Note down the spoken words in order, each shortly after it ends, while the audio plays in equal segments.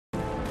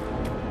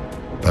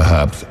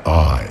Perhaps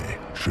I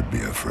should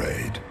be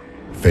afraid,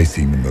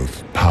 facing the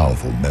most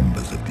powerful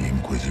members of the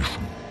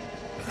Inquisition.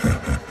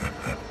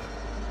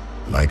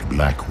 Like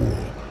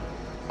Blackwall.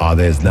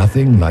 There's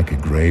nothing like a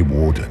Grey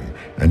Warden,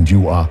 and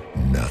you are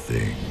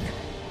nothing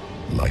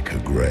like a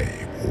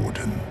Grey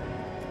Warden.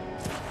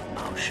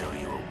 I'll show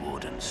you a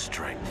Warden's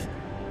strength,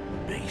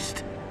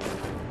 beast.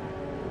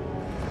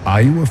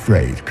 Are you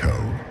afraid,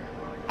 Cole?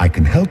 I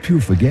can help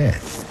you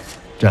forget,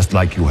 just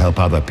like you help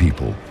other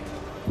people.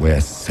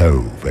 We're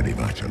so very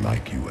much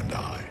alike, you and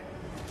I.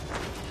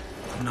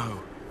 No.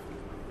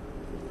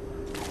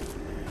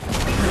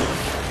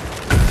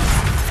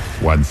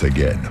 Once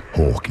again,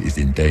 Hawk is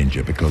in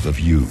danger because of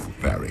you,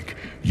 Varric.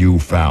 You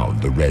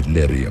found the Red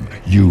Lyrium.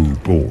 You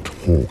brought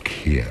Hawk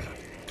here.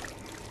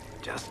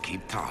 Just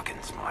keep talking,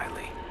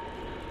 Smiley.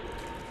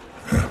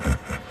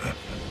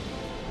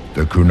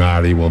 The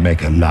Kunari will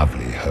make a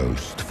lovely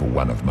host for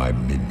one of my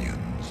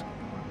minions.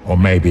 Or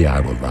maybe I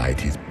will ride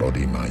his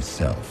body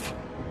myself.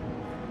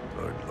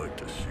 I'd like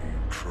to see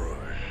you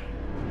try.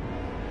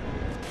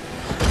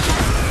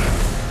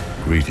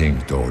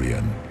 Greetings,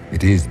 Dorian.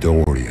 It is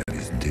Dorian,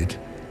 isn't it?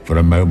 For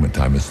a moment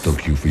I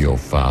mistook you for your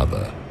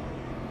father.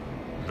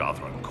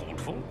 Rather uncalled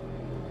for.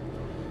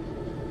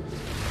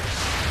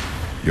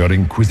 Your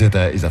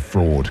Inquisitor is a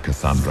fraud,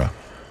 Cassandra.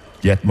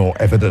 Yet more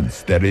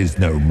evidence there is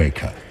no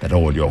Maker, that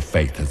all your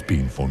faith has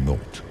been for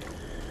naught.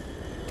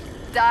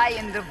 Die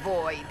in the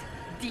void,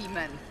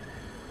 demon.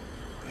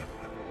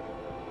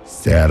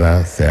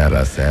 Sarah.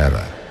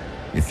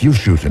 If you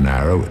shoot an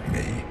arrow at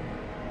me,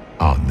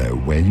 I'll know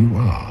where you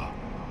are.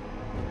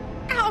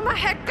 Ow, my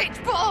head,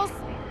 bitch balls!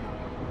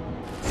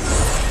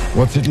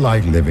 What's it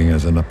like living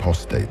as an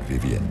apostate,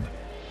 Vivian?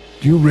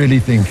 Do you really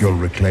think you'll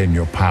reclaim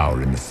your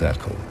power in the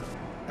Circle?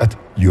 At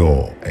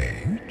your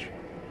age?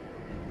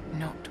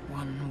 Not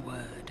one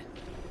word.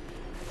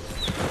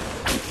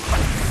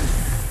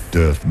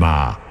 Döth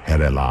ma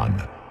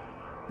herelan.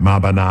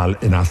 Mabanal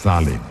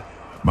inasalin.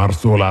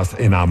 Marsolas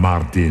ina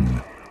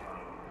mardin.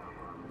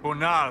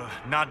 Bonal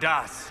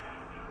nadas.